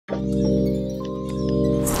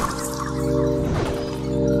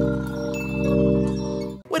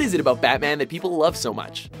What is it about Batman that people love so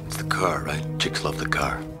much? It's the car, right? Chicks love the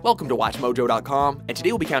car. Welcome to WatchMojo.com, and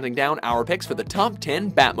today we'll be counting down our picks for the top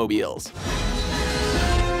 10 Batmobiles.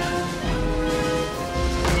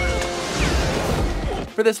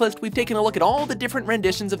 For this list, we've taken a look at all the different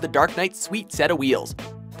renditions of the Dark Knight's sweet set of wheels,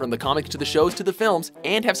 from the comics to the shows to the films,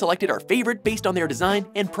 and have selected our favorite based on their design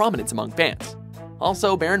and prominence among fans.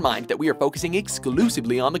 Also, bear in mind that we are focusing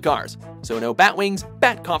exclusively on the cars, so no Batwings,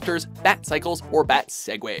 Batcopters, Batcycles, or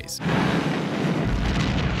Bat-Segways.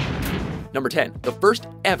 Number 10. The first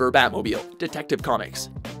ever Batmobile, Detective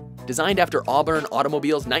Comics. Designed after Auburn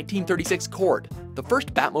Automobile's 1936 Cord, the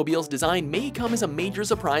first Batmobile's design may come as a major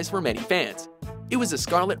surprise for many fans. It was a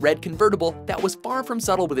scarlet red convertible that was far from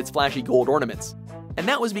subtle with its flashy gold ornaments. And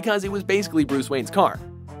that was because it was basically Bruce Wayne's car.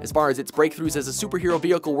 As far as its breakthroughs as a superhero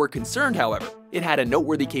vehicle were concerned, however, it had a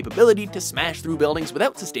noteworthy capability to smash through buildings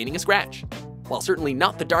without sustaining a scratch. While certainly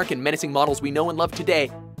not the dark and menacing models we know and love today,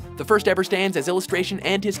 the first ever stands as illustration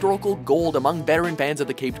and historical gold among veteran fans of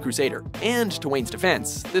the Caped Crusader, and to Wayne's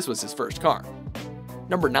defense, this was his first car.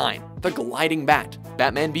 Number 9. The Gliding Bat,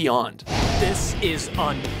 Batman Beyond. This is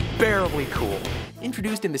unbearably cool.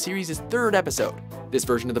 Introduced in the series' third episode, this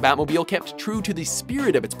version of the Batmobile kept true to the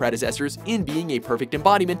spirit of its predecessors in being a perfect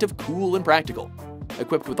embodiment of cool and practical.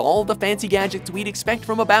 Equipped with all the fancy gadgets we'd expect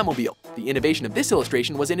from a Batmobile, the innovation of this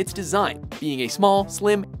illustration was in its design, being a small,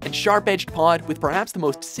 slim, and sharp-edged pod with perhaps the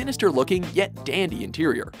most sinister-looking yet dandy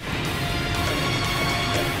interior.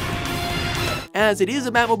 As it is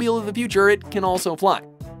a Batmobile of the future, it can also fly.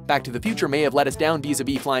 Back to the Future may have let us down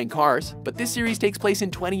vis-a-vis flying cars, but this series takes place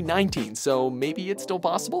in 2019, so maybe it's still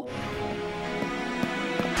possible?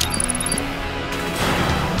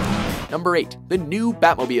 Number 8. The new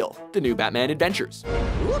Batmobile, The New Batman Adventures.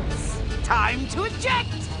 Oops! Time to eject!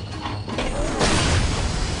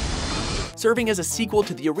 Serving as a sequel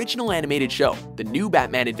to the original animated show, The New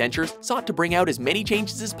Batman Adventures sought to bring out as many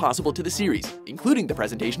changes as possible to the series, including the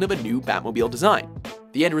presentation of a new Batmobile design.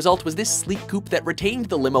 The end result was this sleek coupe that retained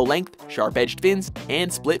the limo length, sharp-edged fins,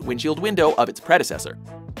 and split windshield window of its predecessor,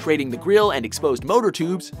 trading the grille and exposed motor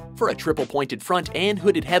tubes for a triple-pointed front and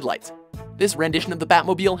hooded headlights. This rendition of the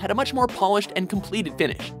Batmobile had a much more polished and completed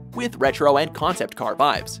finish, with retro and concept car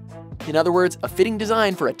vibes. In other words, a fitting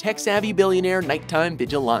design for a tech-savvy billionaire nighttime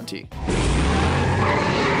vigilante.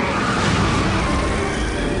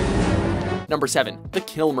 Number 7. The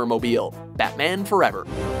Kilmer-Mobile, Batman Forever.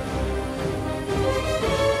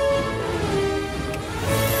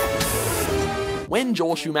 When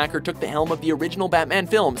Joel Schumacher took the helm of the original Batman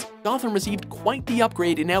films, Gotham received quite the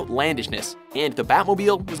upgrade in outlandishness, and the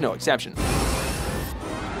Batmobile was no exception.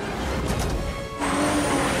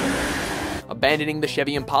 Abandoning the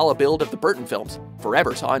Chevy Impala build of the Burton films,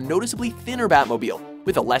 Forever saw a noticeably thinner Batmobile,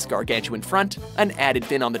 with a less gargantuan front, an added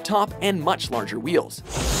fin on the top, and much larger wheels.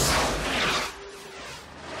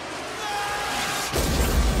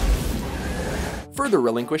 Further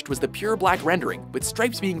relinquished was the pure black rendering, with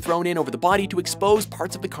stripes being thrown in over the body to expose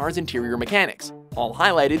parts of the car's interior mechanics, all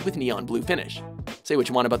highlighted with neon blue finish. Say what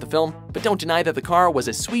you want about the film, but don't deny that the car was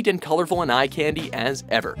as sweet and colorful and eye candy as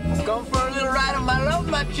ever. Let's go for a little ride on my love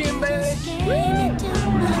machine, baby!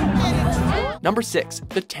 Number 6.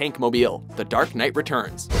 The Tankmobile, The Dark Knight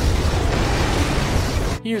Returns.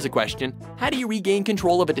 Here's a question. How do you regain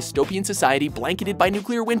control of a dystopian society blanketed by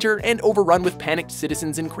nuclear winter and overrun with panicked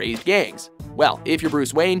citizens and crazed gangs? Well, if you're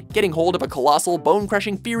Bruce Wayne, getting hold of a colossal,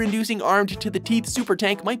 bone-crushing, fear-inducing, armed-to-the-teeth super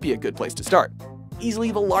tank might be a good place to start.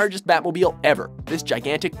 Easily the largest Batmobile ever, this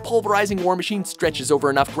gigantic, pulverizing war machine stretches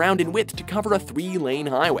over enough ground in width to cover a 3-lane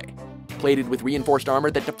highway. Plated with reinforced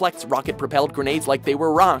armor that deflects rocket-propelled grenades like they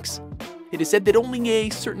were rocks. It is said that only a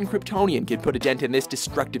certain Kryptonian can put a dent in this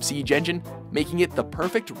destructive siege engine, making it the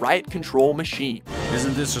perfect riot control machine.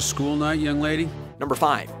 Isn't this a school night, young lady? Number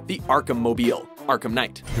 5. The Arkham-Mobile, Arkham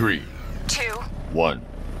Knight. 3, 2, 1.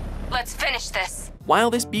 let's finish this. While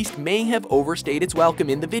this beast may have overstayed its welcome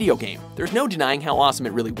in the video game, there's no denying how awesome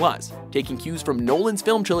it really was. Taking cues from Nolan's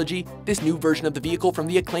film trilogy, this new version of the vehicle from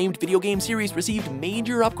the acclaimed video game series received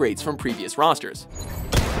major upgrades from previous rosters.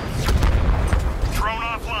 Drone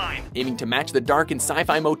offline! Aiming to match the dark and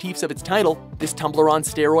sci-fi motifs of its title, this tumbler on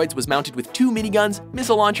steroids was mounted with 2 miniguns,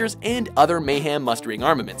 missile launchers, and other mayhem mustering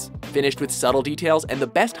armaments. Finished with subtle details and the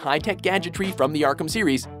best high-tech gadgetry from the Arkham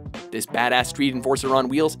series, this badass street enforcer on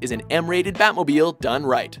wheels is an M-rated Batmobile done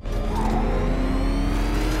right.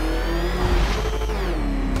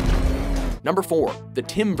 Number 4. The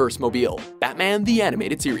Timverse-Mobile, Batman the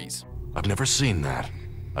Animated Series. I've never seen that.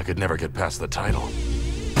 I could never get past the title.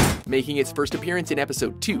 Making its first appearance in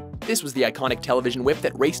episode 2, this was the iconic television whip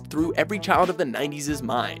that raced through every child of the 90s'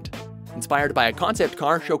 mind. Inspired by a concept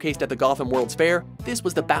car showcased at the Gotham World's Fair, this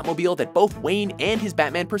was the Batmobile that both Wayne and his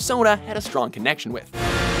Batman persona had a strong connection with.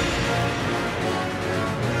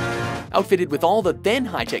 Outfitted with all the then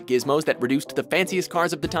high-tech gizmos that reduced the fanciest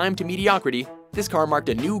cars of the time to mediocrity, this car marked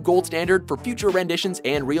a new gold standard for future renditions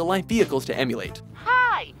and real-life vehicles to emulate.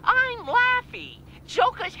 Hi, I'm Laffy,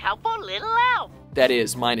 Joker's helpful little elf. That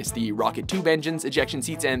is, minus the rocket tube engines, ejection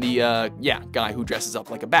seats, and the, guy who dresses up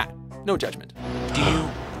like a bat. No judgment.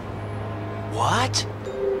 What?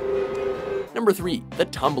 Number 3, the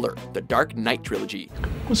Tumbler, the Dark Knight trilogy.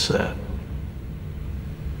 What's that?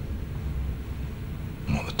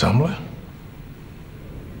 Oh, the tumbler?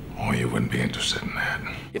 Oh, you wouldn't be interested in that.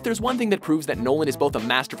 If there's one thing that proves that Nolan is both a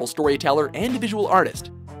masterful storyteller and a visual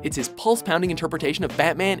artist, it's his pulse-pounding interpretation of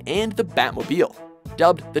Batman and the Batmobile.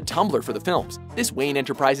 Dubbed the Tumbler for the films, this Wayne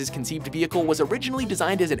Enterprises conceived vehicle was originally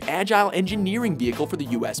designed as an agile engineering vehicle for the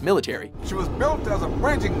US military. She was built as a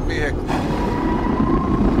bridging vehicle.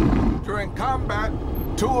 During combat,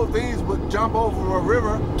 2 of these would jump over a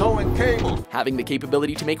river towing cables. Having the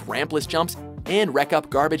capability to make rampless jumps and wreck up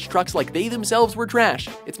garbage trucks like they themselves were trash,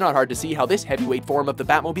 it's not hard to see how this heavyweight form of the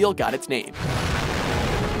Batmobile got its name.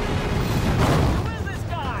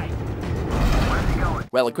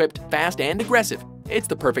 Well-equipped, fast, and aggressive, it's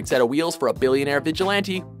the perfect set of wheels for a billionaire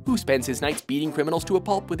vigilante who spends his nights beating criminals to a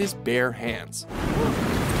pulp with his bare hands.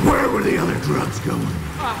 Where were the other drugs going?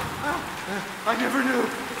 I never knew.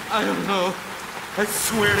 I don't know. I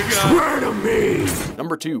swear to God. Swear to me!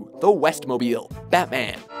 Number 2, the Westmobile,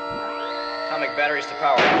 Batman. Atomic batteries to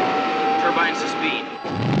power. Turbines to speed.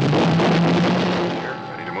 Here,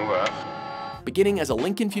 ready to move off. Beginning as a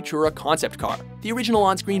Lincoln Futura concept car, the original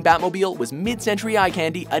on-screen Batmobile was mid-century eye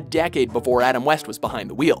candy a decade before Adam West was behind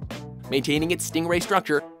the wheel. Maintaining its Stingray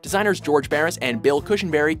structure, designers George Barris and Bill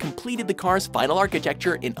Cushenberry completed the car's final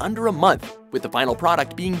architecture in under a month, with the final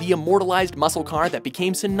product being the immortalized muscle car that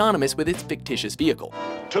became synonymous with its fictitious vehicle.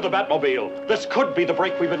 To the Batmobile, this could be the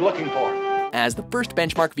break we've been looking for. As the first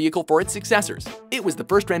benchmark vehicle for its successors, it was the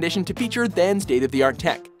first rendition to feature then state-of-the-art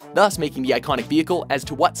tech, thus making the iconic vehicle as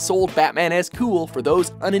to what sold Batman as cool for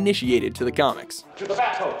those uninitiated to the comics. To the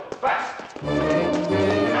Batmobile, fast!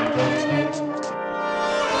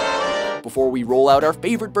 Before we roll out our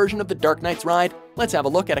favorite version of the Dark Knight's ride, let's have a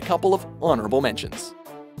look at a couple of honorable mentions.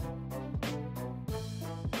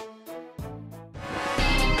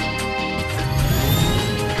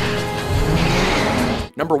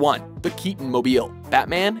 Number 1, the Keaton Mobile,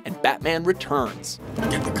 Batman and Batman Returns.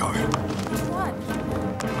 Get the car.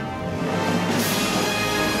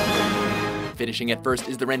 Finishing at first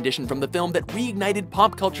is the rendition from the film that reignited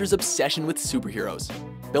pop culture's obsession with superheroes.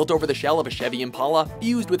 Built over the shell of a Chevy Impala,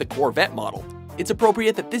 fused with a Corvette model, it's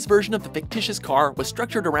appropriate that this version of the fictitious car was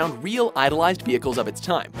structured around real idolized vehicles of its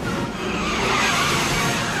time.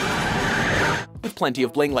 With plenty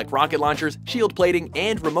of bling like rocket launchers, shield plating,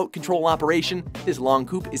 and remote control operation, this long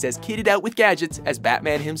coupe is as kitted out with gadgets as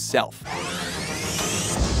Batman himself.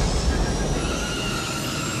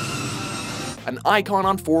 An icon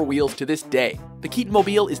on 4 wheels to this day, the Keaton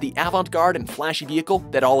Mobile is the avant-garde and flashy vehicle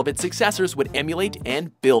that all of its successors would emulate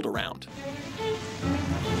and build around.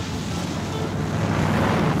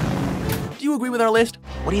 Do you agree with our list?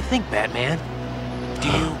 What do you think, Batman? Do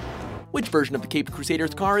you? Which version of the Caped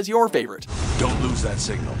Crusader's car is your favorite? Don't lose that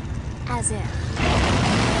signal. As if.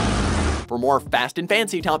 For more fast and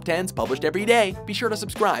fancy top 10s published every day, be sure to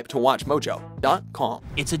subscribe to WatchMojo.com.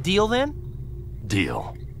 It's a deal then?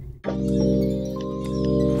 Deal.